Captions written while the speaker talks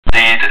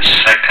proceed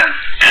second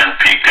and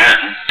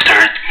begin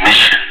third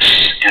missions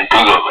in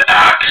book of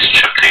Acts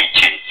chapter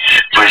 18,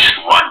 verse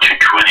 1 to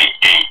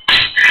 28.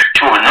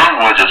 To a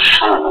number of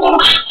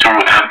souls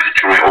through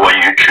MP3 or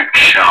YouTube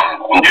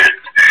channel on it,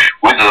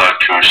 we'd like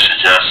to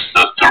suggest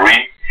the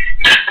three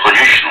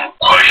expositional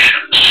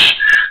questions.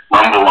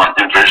 Number one,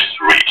 in verse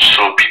 3.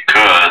 So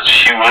because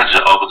he was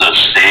of the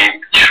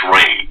same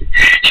trade,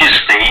 he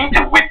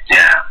stayed with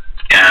them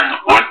and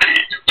worked,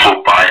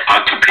 for by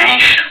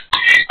occupation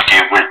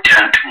they were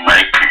tent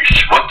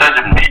makers. What does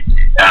it mean?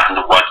 And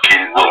what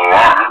can we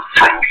learn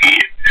from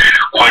here?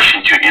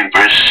 Question 2 in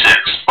verse 6.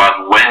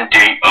 But when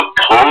they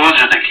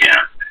opposed him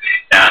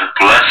and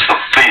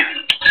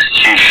blasphemed,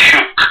 he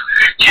shook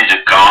his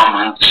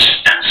garments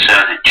and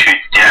said to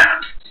them,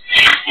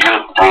 your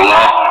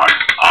blood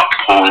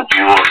upon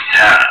your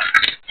head.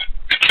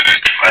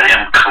 I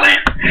am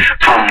clean.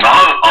 From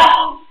now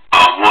on, I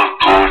will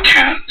go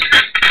to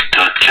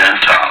the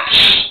Gentiles.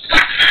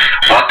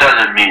 What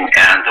does it mean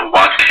and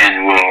what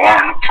can we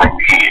learn from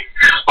here?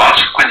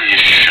 Last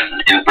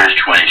question in verse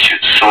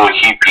 26. So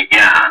he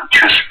began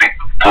to speak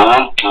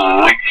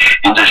boldly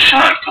in the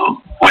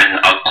synagogue. When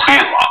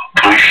Aquila,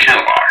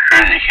 Priscilla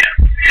heard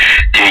him,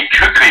 they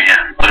took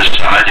him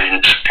aside and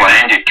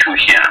explained to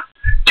him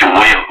the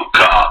way of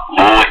God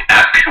more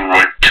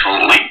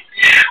accurately.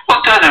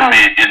 What does it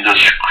mean in the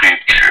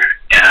Scripture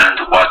and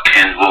what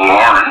can we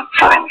learn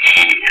from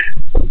here?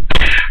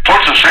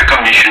 First and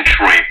second mission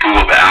trip,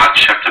 book of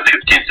Acts chapter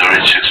 15,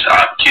 36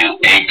 up to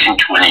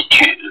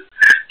 1822.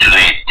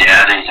 Today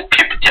that is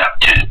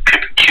chapter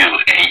 52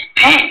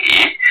 AD.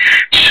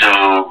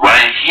 So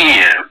right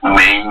here,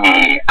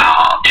 many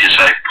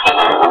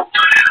disciples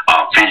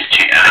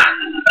visiting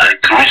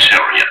Greece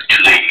area,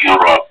 today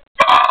Europe,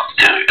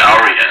 the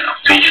area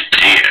visit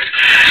there.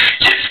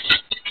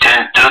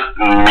 Then the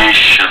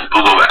mission,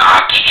 book of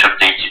Acts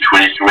chapter 18,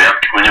 23 up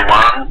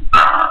 21,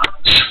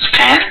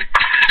 16,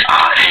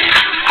 is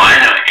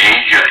minor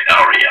Asia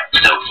area,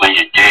 the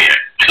visit there,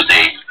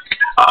 today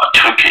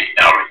Turkey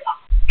area.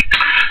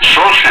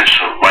 Sources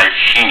right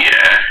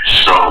here,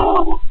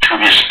 so to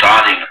be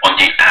starting on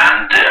the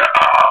end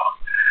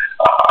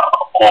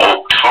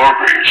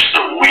October, so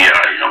we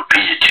are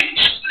visiting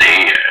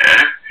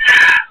there.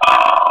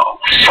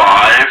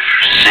 5,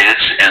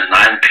 6, and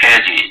 9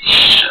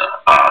 pages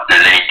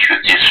relate to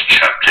this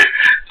chapter.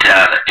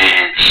 That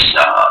is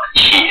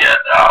here,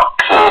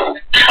 Paul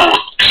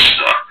puts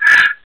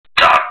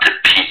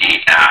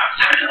 .pdf.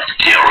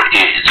 There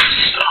is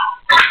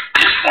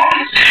this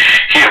one.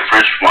 Here,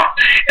 first one.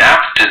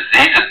 After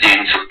these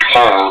things,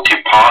 Paul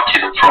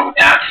departed from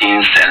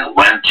Athens and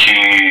went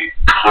to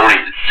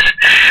Corinth.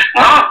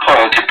 Now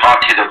Paul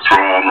departed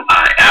from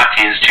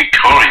Athens to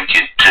Corinth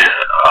to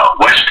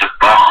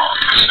westbound.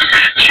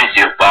 See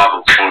the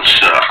above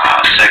first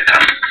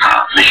second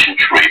mission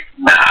trip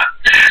map.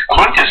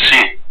 Corinth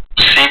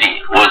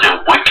city was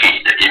a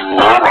wicked,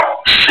 immoral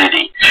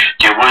city.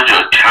 There was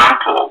a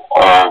temple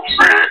of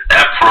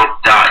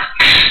Aphrodite,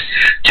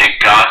 the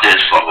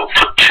goddess of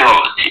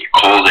fertility,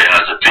 called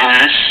as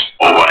Venus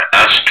or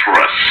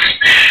Asteris,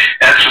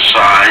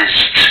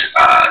 exercised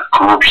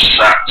group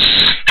sex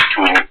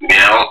between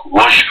male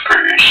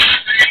worshippers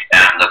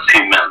and the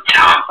female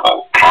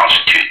temple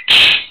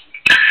prostitutes.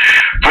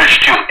 Verse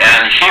 2,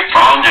 and he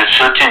found a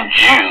certain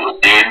Jew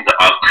named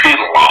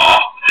Aquila,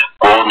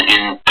 born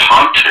in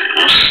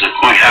Pontus,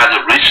 who had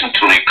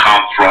recently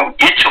come from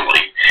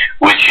Italy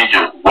with his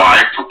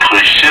wife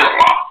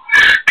Priscilla,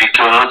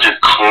 because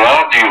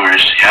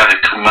Claudius had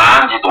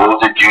commanded all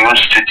the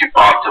Jews to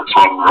depart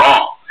from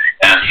Rome,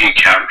 and he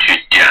came to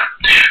them.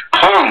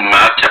 Paul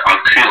met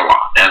Aquila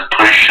and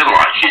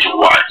Priscilla, his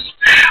wife.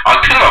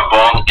 Aquila,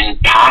 born in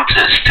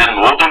Pontus, the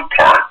northern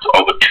part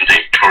of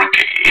today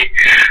Turkey,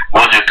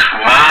 was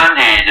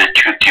commanded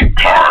to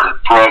depart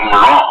from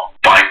Rome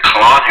by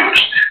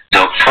Claudius,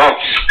 the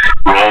fourth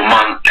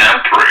Roman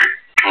emperor,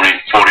 during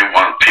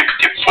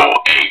 4154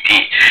 AD.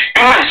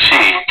 You may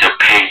see the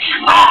page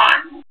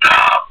 9,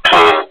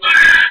 Paul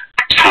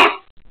put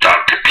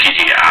the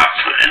PDF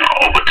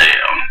over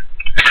there.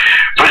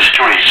 Verse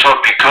 3, so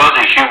because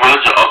he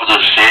was of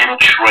the same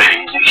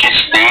trade, he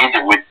stayed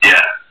with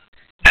them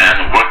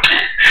and worked,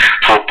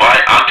 for by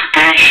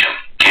occupation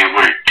they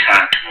were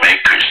tent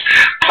makers.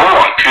 Paul,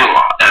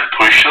 Aquila, and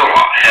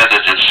Priscilla had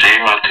the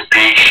same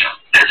occupation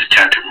as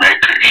tent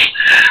makers.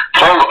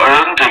 Paul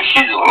earned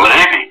his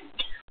living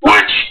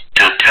with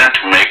the tent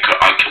maker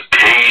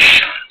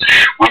occupation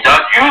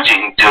without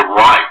using the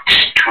right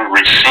to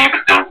receive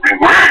the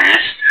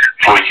rewards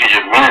for his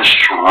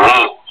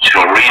ministerial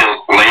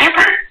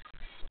labor,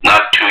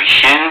 not to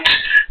hint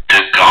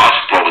the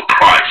gospel of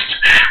Christ.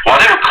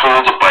 Whatever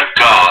called by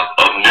God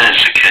a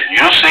ministry can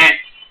use it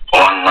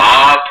or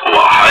not, or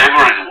a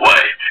hybrid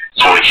way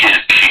for his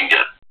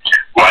kingdom,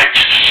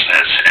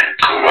 righteousness, and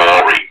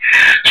glory.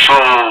 So,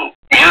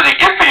 merely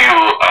if you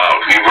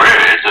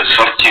reward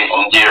something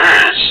on the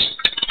earth,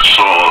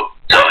 so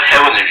the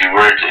heavenly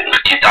reward is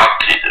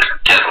deducted,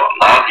 that will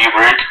not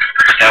reward,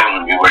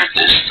 heavenly reward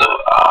is the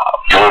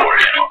more,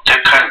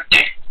 that kind of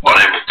thing,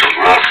 whatever the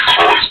Lord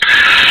calls.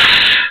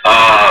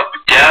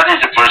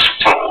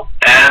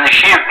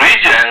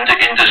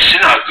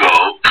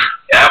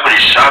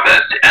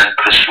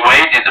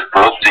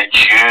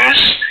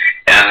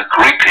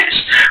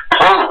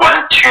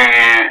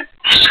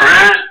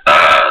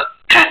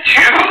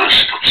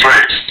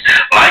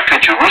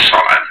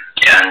 Jerusalem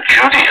and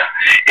Judea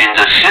in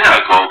the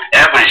synagogue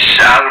every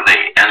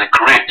Saturday, and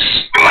Greeks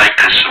like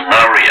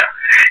Samaria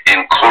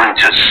in Corinth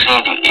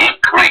city,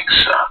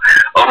 Greeks,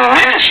 a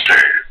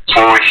minister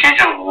for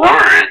his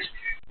word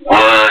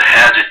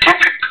had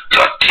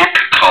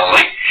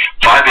typically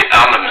 5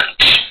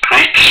 elements: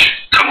 preach,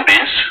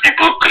 convince,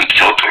 rebuke,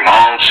 exhort,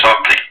 long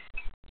suffering,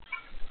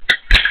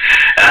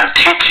 and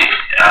teaching.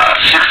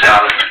 6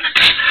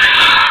 elements,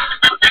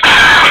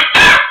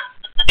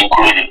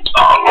 including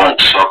long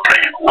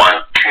suffering.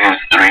 1, 2,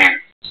 3,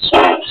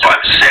 4, 5,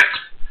 6.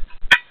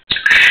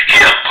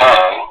 Here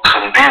Paul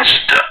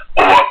convinced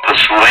or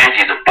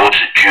persuaded both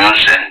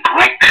Jews and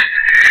Greeks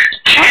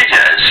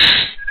Jesus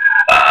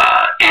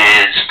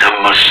is the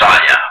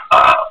Messiah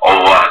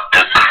or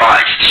the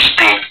Christ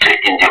stated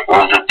in the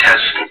Old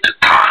Testament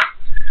time.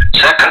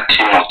 2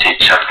 Timothy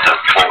chapter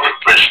 4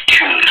 verse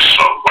 2,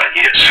 so right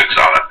here, 6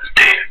 elements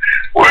there,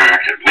 word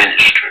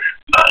minister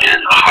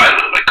is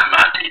highly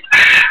recommended.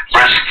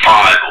 Verse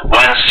 5,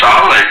 when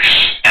Silas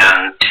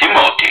and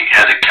Timothy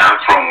had come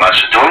from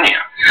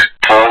Macedonia,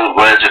 Paul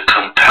was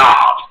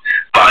compelled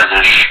by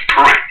the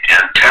Spirit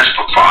and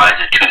testified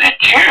to the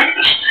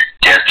Jews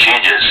that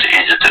Jesus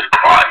is the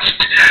Christ.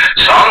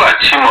 Silas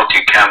and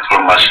Timothy came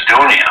from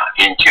Macedonia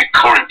into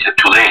Corinth,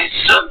 today's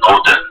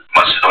northern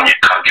Macedonia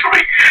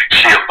country.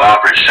 See above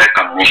the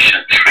second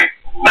mission trip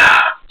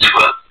map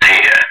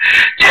there.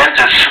 Then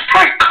the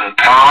Spirit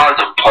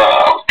compelled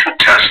Paul to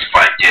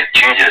testify that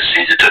Jesus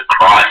is the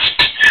Christ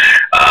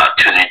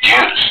to the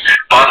Jews.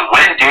 But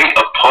when they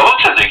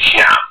opposed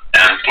him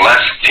and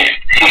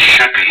blasphemed, he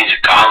shook his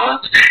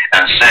garment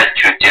and said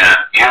to them,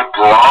 "Your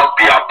blood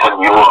be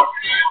upon your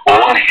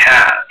own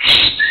heads.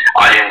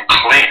 I am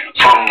clean.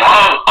 From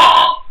now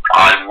on,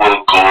 I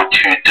will go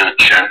to the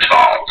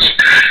Gentiles."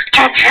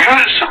 The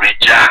Jews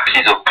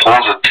rejected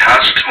Paul's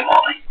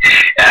testimony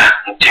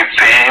and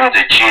defamed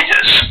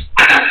Jesus.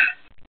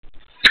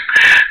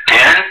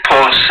 Then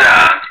Paul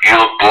said,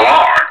 "Your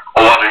blood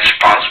or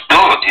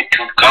responsibility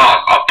to God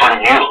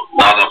upon you,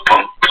 not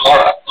upon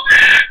Paul."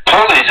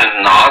 Paul is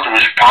not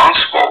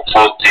responsible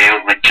for their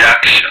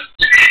rejection.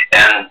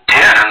 And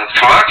then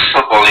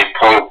flexibly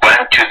Paul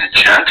went to the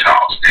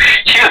Gentiles.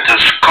 Here the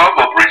scope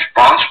of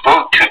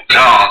responsibility to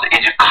God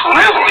is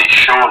clearly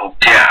shown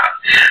that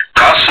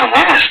God's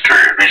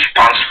minister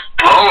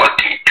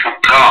responsibility to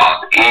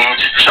God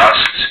is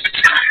just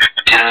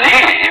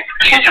deliver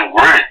his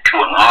word to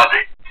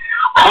another,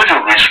 whose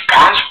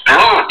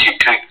responsibility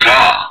to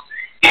God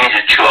is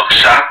to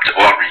accept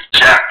or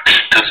reject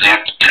to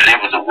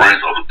deliver the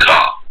word of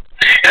God.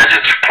 As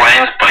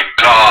explained by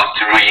God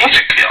through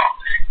Ezekiel,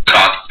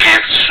 God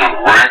gives the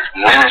word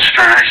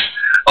ministers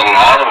a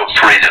lot of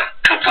freedom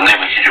to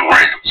deliver his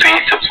word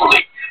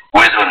faithfully,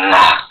 whether or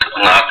not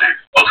another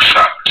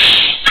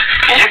accepts.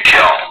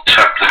 Ezekiel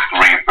chapter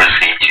 3 verse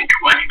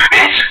 18-20.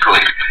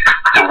 Basically,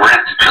 the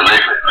word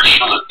delivered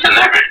should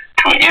deliver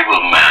to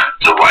evil man,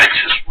 the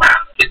righteous man.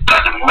 It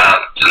doesn't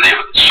matter,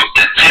 deliver. So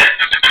that's it.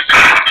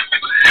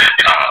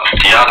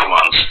 The other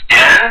ones,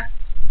 then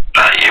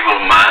evil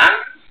man,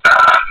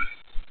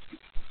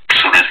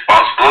 so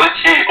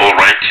responsibility or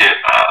righteous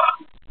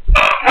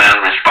man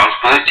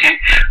responsibility.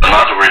 In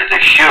other words, the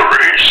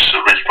hearer's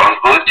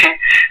responsibility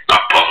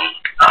upon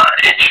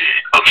each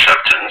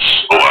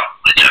acceptance or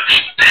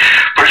rejection.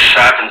 Verse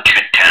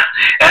 7-10.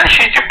 And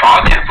he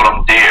departed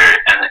from there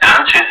and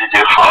entered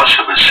the house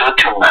of a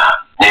certain man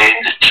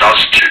named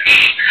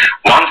Justus,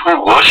 one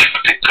who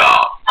worshipped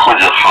God,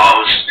 whose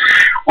house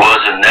was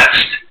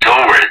next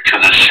door to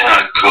the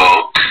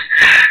synagogue.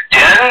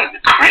 Then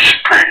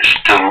Crispus,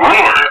 the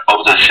ruler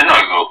of the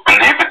synagogue,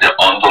 believed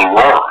on the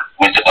Lord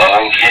with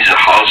all his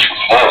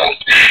household,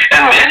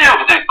 and many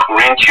of the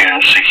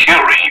Corinthians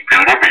hearing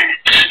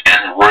believed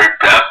and were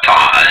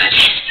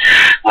baptized.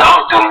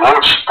 Now the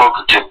Lord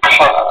spoke to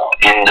Paul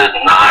in the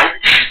night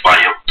by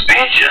a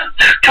vision.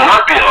 "Do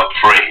not be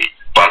afraid,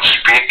 but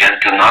speak and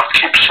do not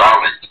keep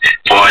silent,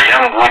 for I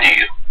am with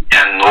you,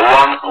 and no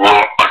one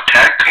will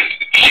attack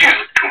you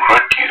to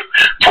hurt you,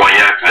 for I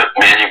have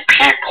many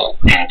people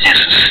in this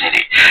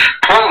city."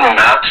 Paul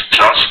met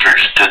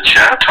Justus the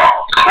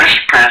Gentile,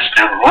 Crispus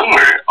the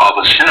ruler of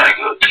the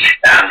synagogue,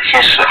 and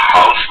his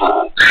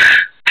household,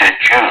 the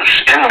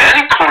Jews. And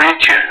many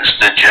Corinthians,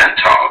 the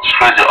Gentiles,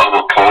 heard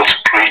of Paul's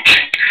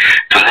preaching,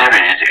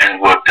 believed,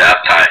 and were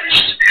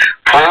baptized.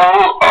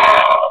 Paul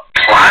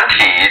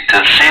planted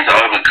the seed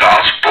of the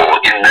gospel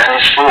in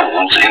many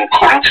souls in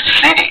Corinth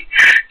city.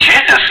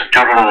 Jesus,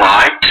 during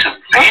night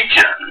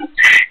vision,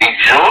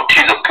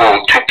 exhorted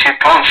Paul to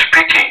keep on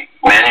speaking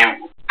many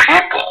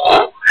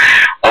people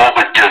of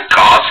the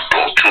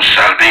gospel to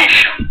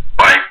salvation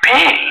by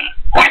being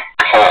with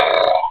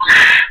Paul.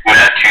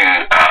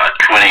 Matthew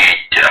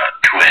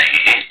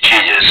 28:20.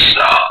 Jesus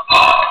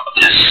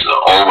is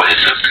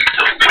always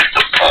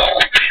with Paul.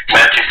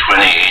 Matthew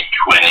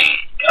 28:28.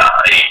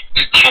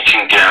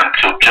 Teaching them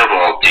to observe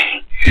all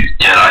things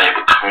that I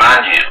have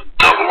commanded you.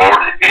 The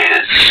Lord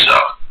is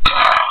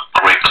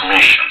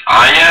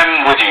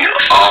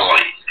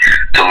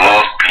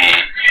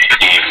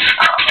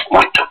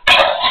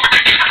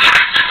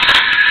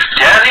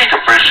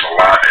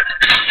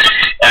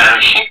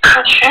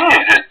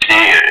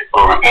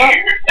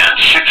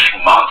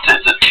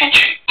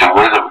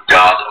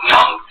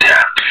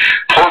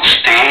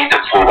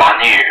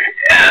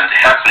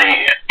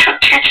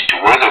preach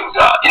the word of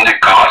God in the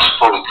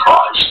gospel of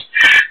Christ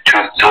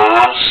to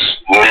those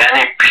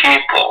many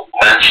people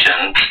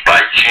mentioned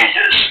by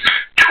Jesus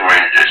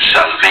toward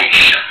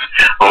salvation.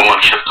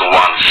 Romans chapter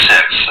 1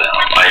 says,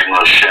 I am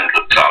not ashamed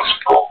of the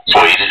gospel,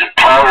 for it is the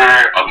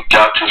power of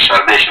God to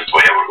salvation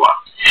for everyone.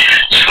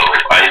 So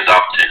I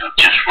adopted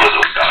this word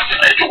of God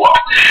as well.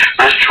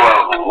 Verse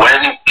 12,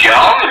 when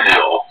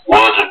Gamaliel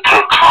was a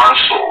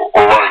proconsul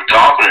or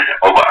governor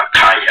of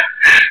Achaia,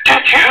 the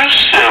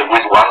Jews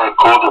with one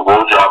accord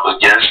rose up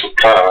against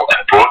Paul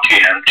and brought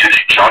him to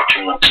the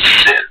judgment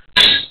seat,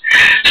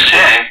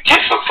 saying,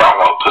 this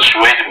fellow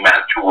persuaded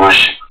men to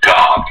worship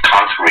God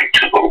contrary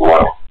to the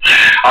law.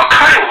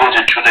 Achaia was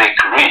today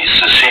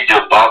Greece, the city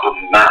above the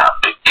map.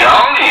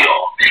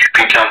 Gamaliel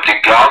became the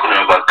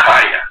governor of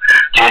Achaia.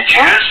 The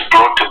Jews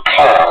brought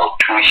Paul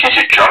to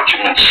his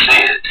judgment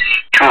seat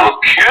to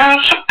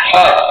accuse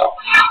Paul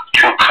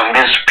to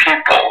convince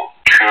people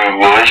to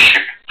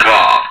worship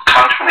God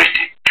contrary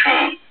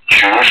to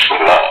Jewish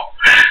law.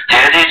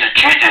 That is,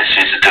 Jesus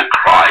is the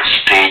Christ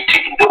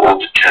stated in the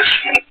Old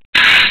Testament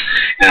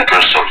in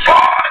verse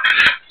 5.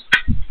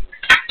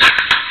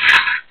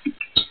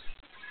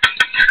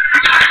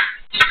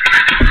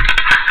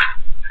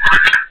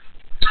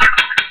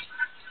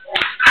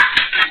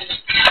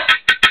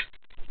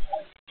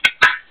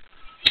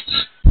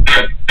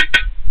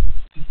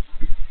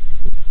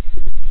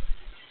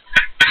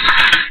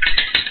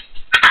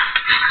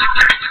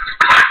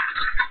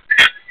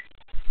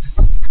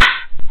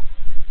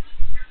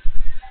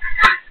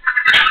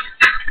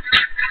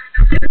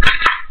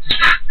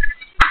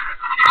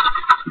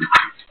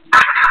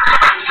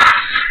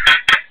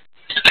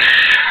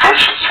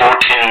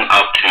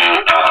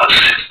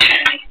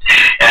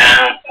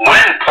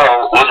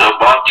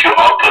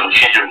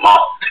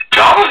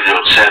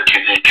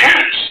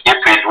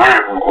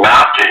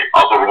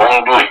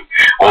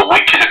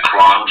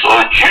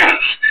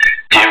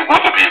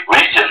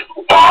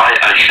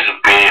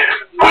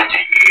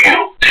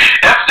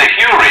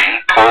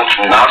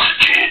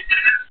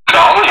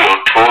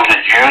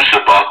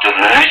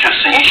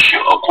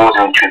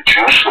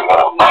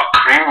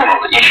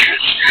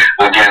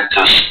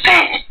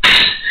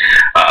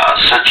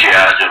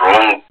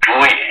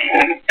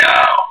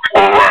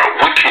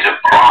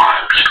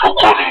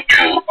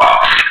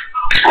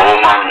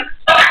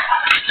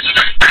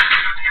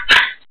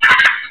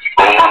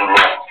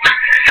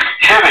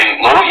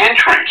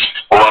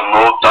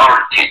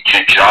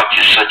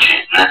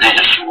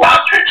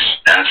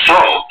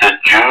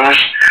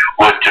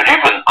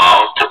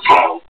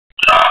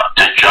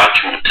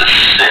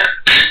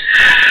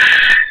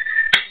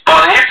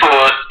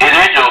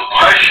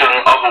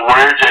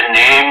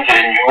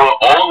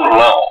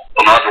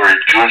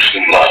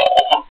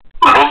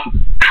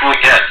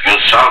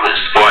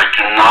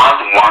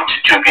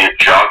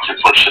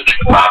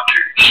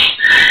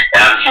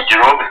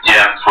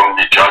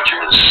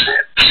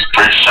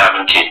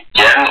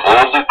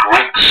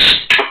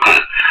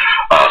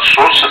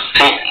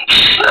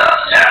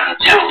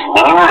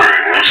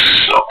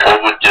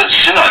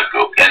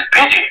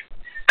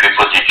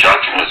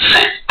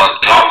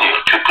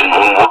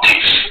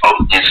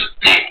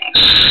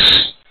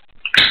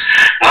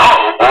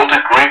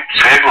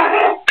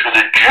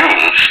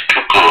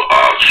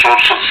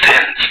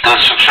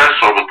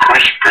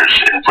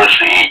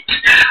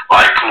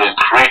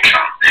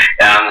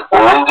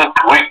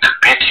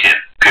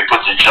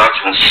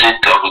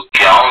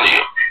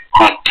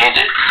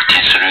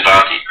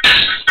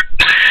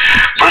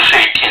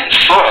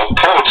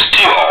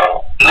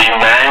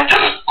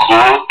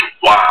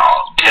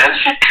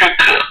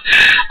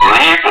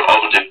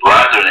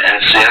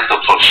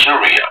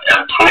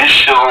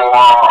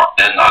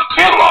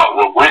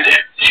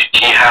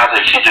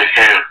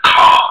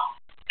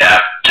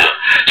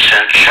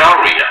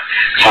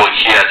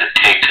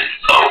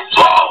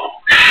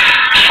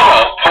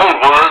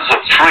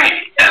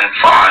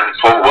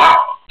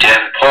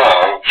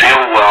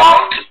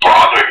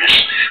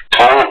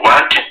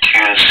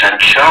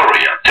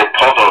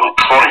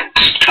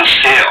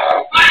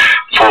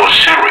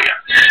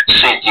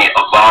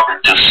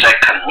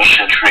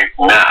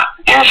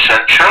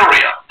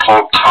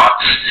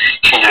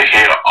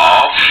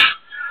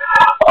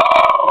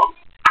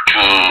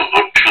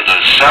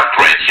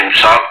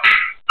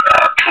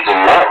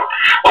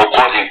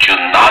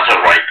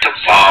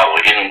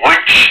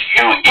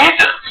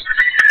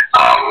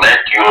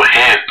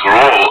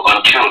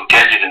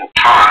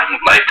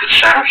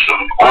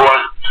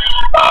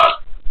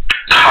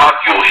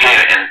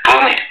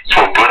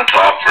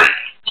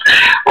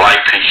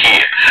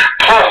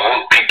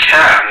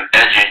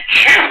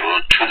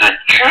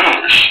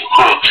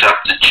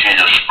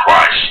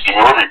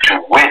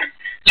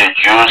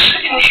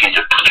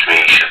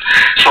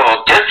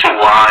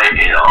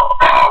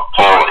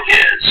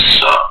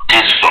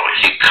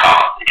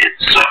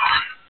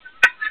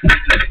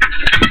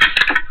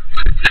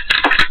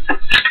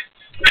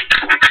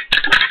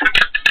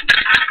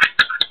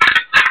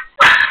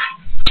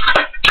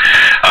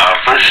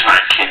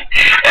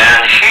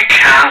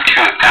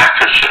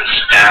 Ephesus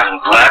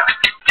and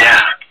left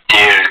them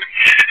there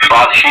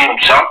but he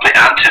himself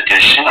entered the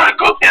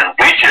synagogue and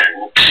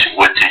reasoned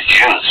with the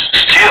Jews.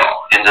 Still,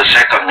 in the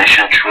second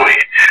mission trip,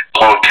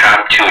 Paul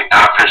came to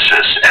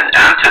Ephesus and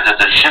entered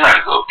the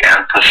synagogue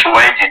and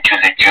persuaded to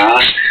the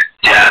Jews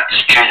that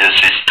Jesus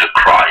is the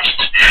Christ.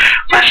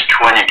 Verse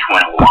 20-21.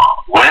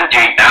 When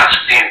they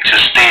asked him to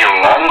stay a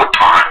longer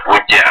time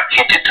with them,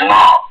 he did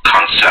not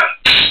consent,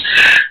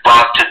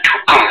 but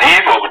took a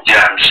leave of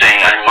them, saying,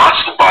 I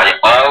must by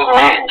all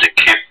means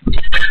keep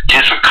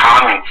this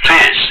coming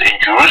feast in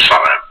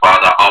Jerusalem, but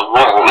I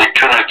will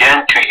return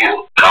again to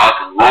you, God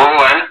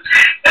willing.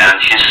 And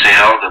he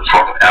sailed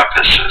from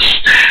Ephesus.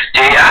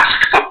 They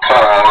asked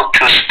Paul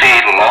to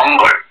stay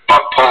longer,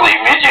 but Paul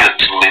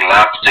immediately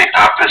left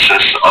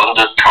Ephesus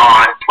under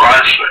time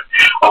pressure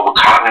of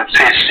coming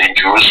feast in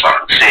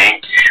Jerusalem,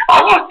 saying,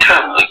 I will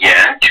turn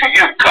again to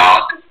you,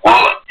 God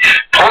willing.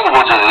 Paul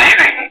was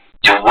living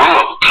the will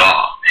of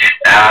God,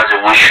 as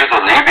we should be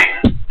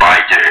living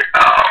by the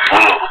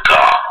will of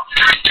God,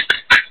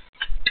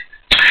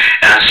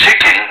 and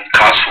seeking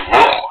God's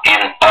will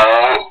in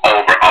all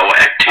over our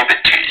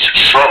activities.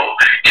 So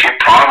he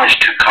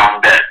promised to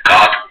come back,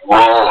 God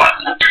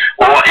willing,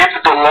 or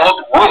if the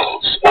Lord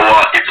wills,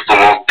 or if the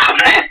Lord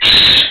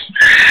permits.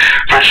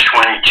 Verse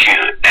 22.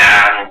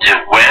 And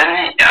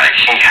when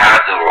he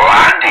had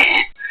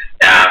landed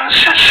in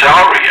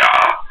Caesarea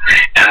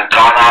and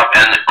gone up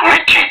and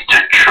greeted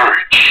the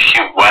church, he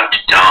went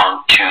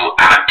down to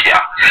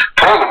Antioch.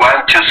 Paul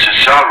went to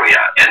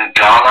Caesarea and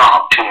gone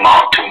up to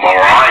Mount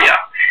Moriah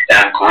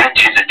and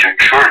greeted the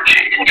church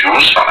in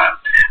Jerusalem,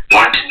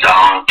 went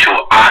down to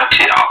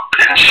Antioch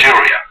in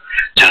Syria.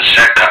 The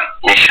second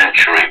mission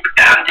trip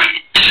ended.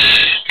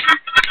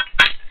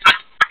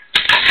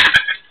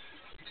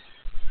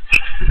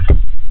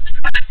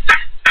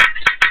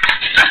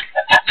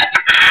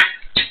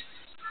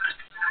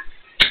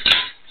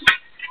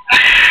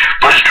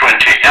 Verse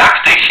 20.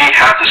 After he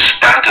had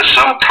spent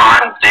some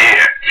time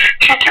there,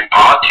 he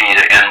departed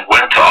and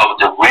went out of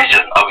the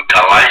region of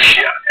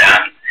Galatia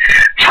and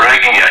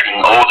Phrygia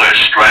in order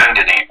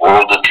strengthening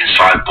all the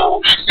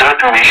disciples. Third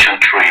mission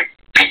trip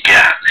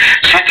began.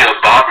 City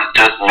above the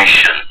third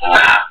mission.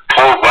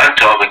 Paul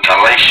went over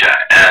Galatia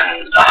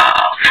and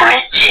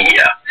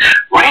Phrygia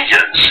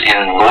regions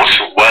in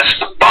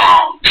northwest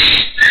bounds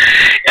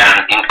and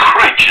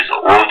encouraged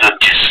all the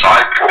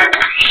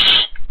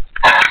disciples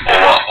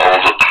or all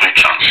the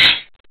Christians.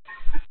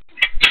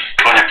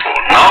 24.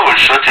 Now a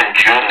certain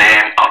Jew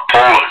named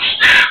Apollos,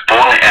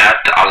 born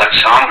at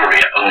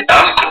Alexandria, an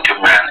eloquent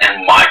man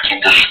and mighty in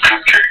the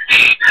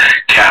Scriptures,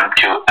 came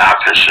to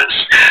Ephesus.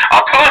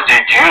 Apollos, the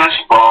Jews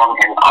born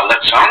in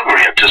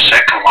Alexandria, the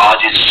second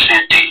largest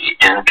city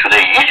in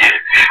today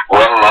Egypt,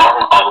 well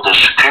known of the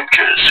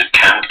Scriptures,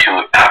 came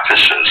to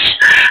Ephesus.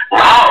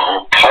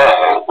 Now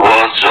Paul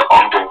was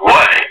on the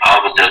way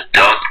of the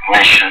third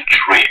mission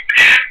trip.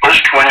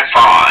 Verse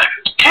 25.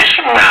 This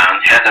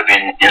man had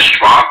been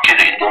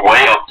instructed in the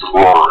way of the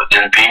Lord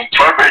and being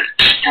fervent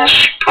in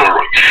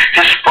spirit.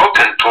 He spoke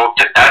and taught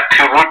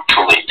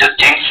accurately the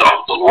things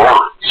of the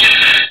Lord,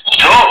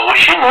 though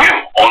he knew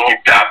only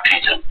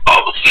baptism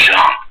of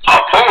John.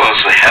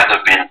 Apollos had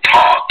been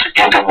taught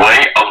in the way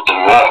of the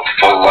Lord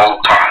for a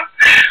long time.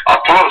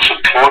 Apollos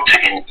taught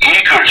in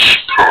eager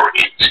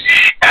spirit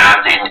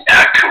and in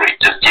accurate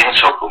the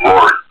things of the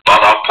Lord. But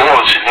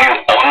Apollos knew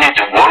only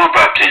the water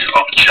baptism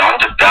of John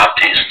the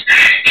Baptist.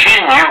 He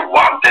knew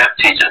one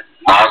baptism,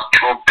 not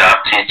two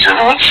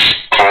baptisms,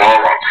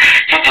 plural.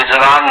 He did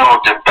not know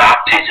the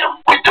baptism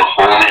with the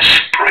Holy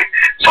Spirit,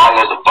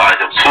 followed by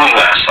the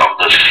fullness of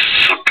the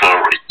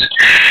Spirit.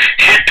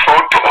 He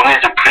taught only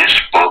the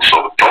principles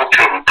of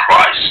doctrine of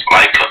Christ,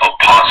 like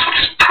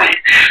Apostles'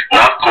 Creed,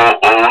 not go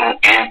on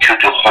into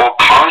the whole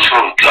counsel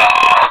of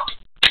God.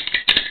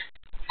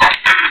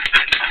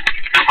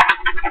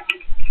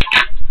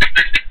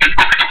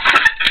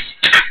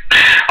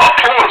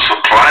 Apollos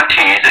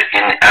planted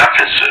in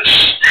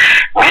Ephesus,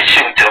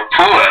 missing the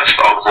fullness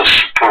of the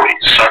Spirit,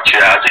 such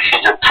as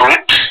his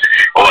fruits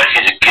or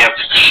his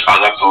gifts,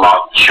 agape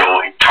love,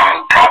 joy,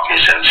 tongue,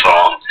 prophets, and so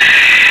on.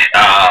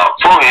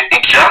 For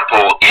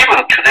example,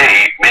 even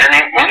today,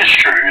 many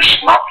ministries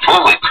not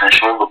fully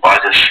controlled by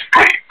the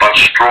Spirit, but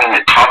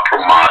strongly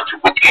compromised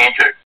with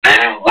either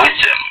very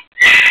wisdom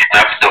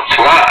of the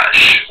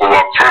flesh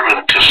or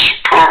fervent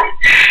spirit,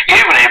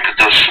 even if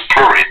the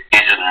Spirit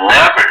is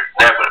never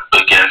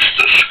against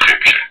the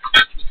Scripture.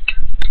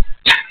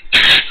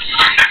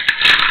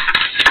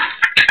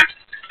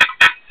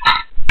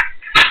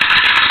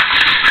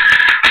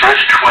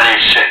 Verse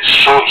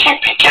 26. So he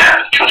began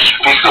to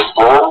speak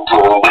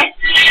boldly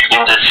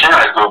in the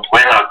synagogue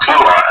when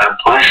Aquila and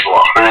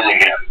Priscilla heard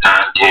him,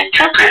 and they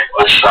took him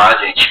aside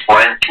and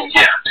explained to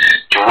him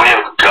the way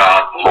of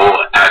God more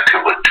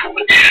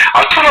accurately.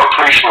 Aquila and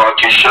Priscilla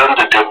discerned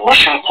the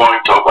mission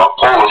point of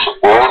Apollos'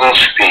 bold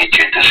speech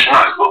in the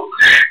synagogue,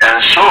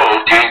 and so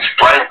they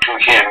explained to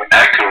him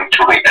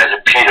accurately as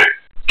Peter,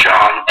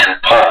 John,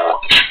 and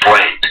Paul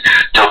explained.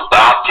 The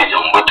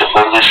baptism with the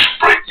Holy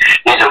Spirit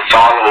is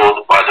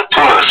followed by the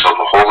fullness of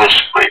the Holy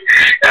Spirit,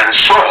 and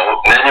so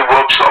many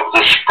works of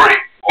the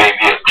Spirit may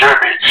be observed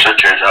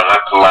such as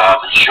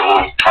love,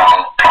 joy,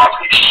 tongue,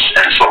 prophets,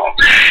 and so on.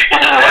 In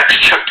the next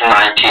chapter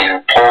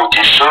 19, Paul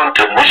discerned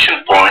the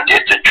mission point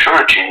at the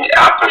church in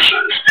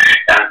Ephesus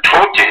and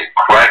taught it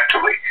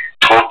correctly,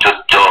 taught the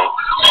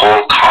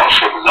whole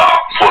counsel of God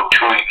for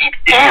 2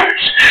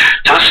 years.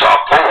 Thus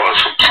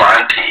Apollos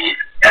planted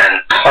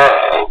and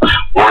Paul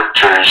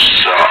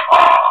waters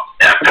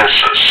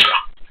Ephesus.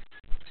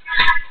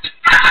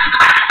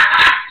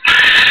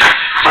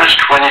 Verse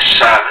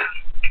 27.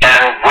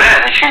 And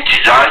when he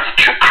decided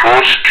to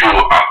cross to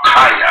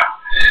Achaia,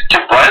 the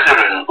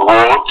brethren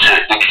wrote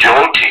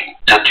exhorting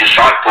the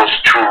disciples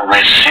to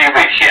receive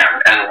him,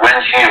 and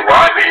when he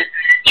arrived,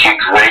 he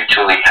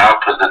greatly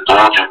helped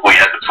those who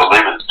had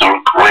believed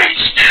through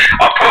grace.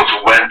 Apollos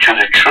went to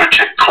the church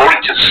at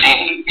Corinth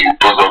city in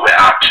book of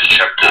Acts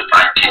chapter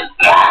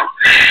 19:1.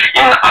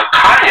 In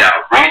Achaia,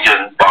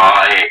 region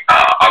by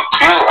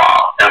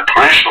Aquila and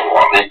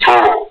Priscilla, the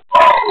plural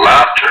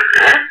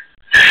letter.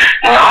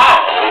 Now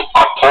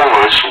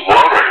Apollos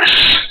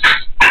waters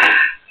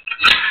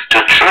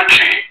the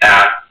church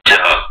at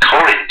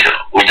Corinth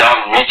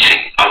without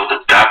mixing of the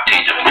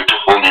baptism with the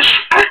Holy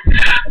Spirit.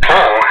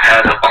 Paul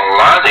had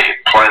already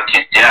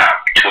planted them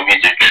to be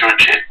the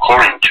church at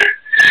Corinth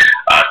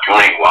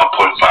during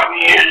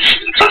 1.5 years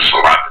in verse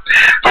 11.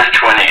 Verse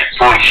 20.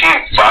 For he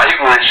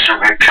vigorously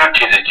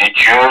refuted the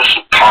Jews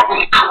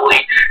publicly,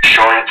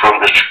 showing from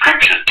the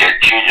scriptures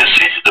that Jesus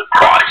is the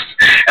Christ.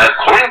 At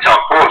Corinth,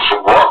 Apollos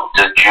warned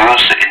the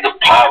Jews in the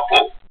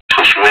powerful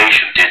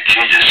persuasion that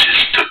Jesus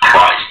is the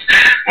Christ,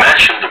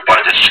 mentioned by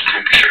the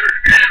scripture.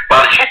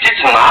 But he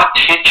did not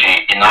teach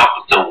enough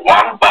the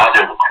one body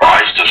of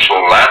Christ, so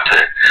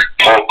later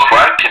Paul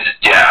corrected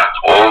that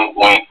all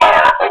we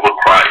are over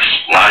Christ,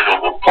 neither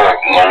over Paul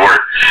nor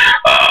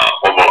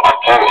over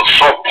Apollos.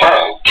 So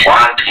Paul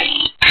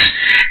planted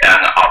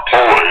and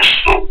Apollos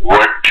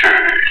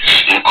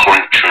waters in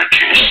Corinth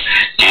churches.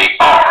 They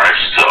are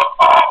the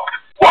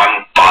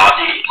one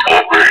body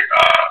over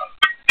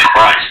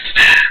Christ.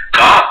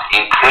 God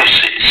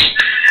increases,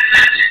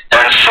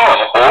 and so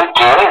all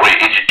glory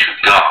is to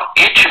God.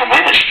 Each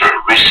minister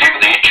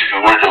received each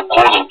word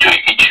according to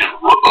each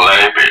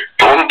labor.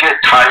 Don't get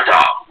tied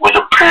up with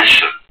a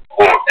person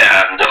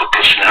and a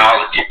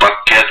personality, but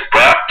get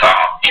wrapped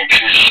up in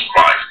Jesus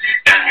Christ,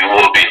 and you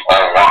will be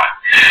all right.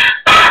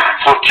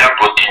 For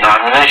example,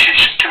 denomination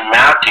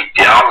systematic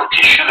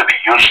theology should be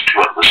used to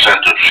understand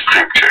the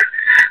scripture,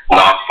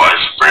 not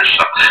vice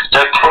versa.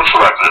 That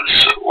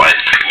cross-reference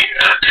right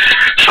here.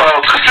 So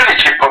continue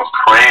to keep on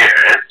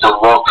prayer. The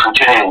Lord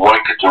continue to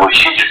work through his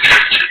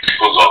church.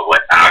 We'll go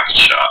with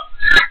Acts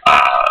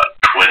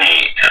 29.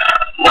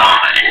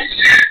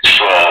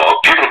 So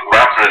give a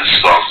reference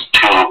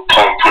to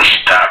Paul's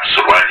footsteps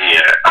right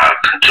here.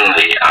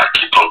 Continually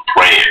keep on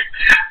prayer.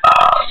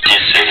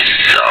 This is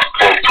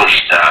Paul's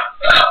footstep,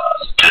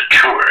 the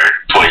church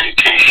for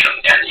education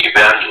and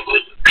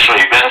evangelism. So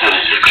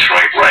evangelism is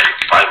right,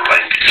 5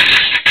 languages.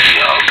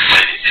 We are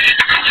ready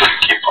to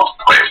keep on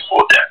praying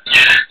for that.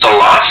 The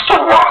last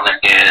one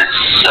is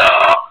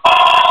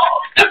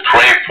the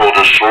prayer for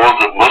the souls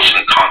of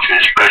Muslim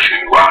countries, especially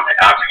Iran,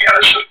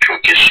 Afghanistan,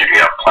 Turkey,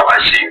 Syria,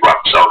 Palestine, Iraq,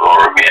 Saudi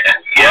Arabia, and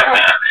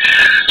Yemen.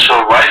 So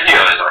right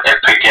here,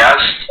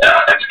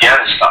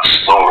 Afghanistan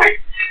story.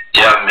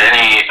 There are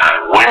many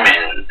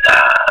women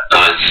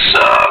as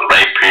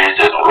rapists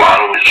and a lot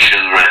of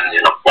children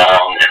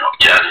born.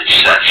 That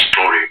is that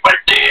story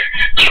right there.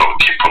 So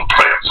keep on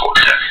praying for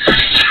that.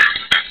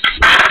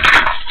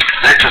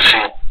 Let us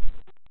sing.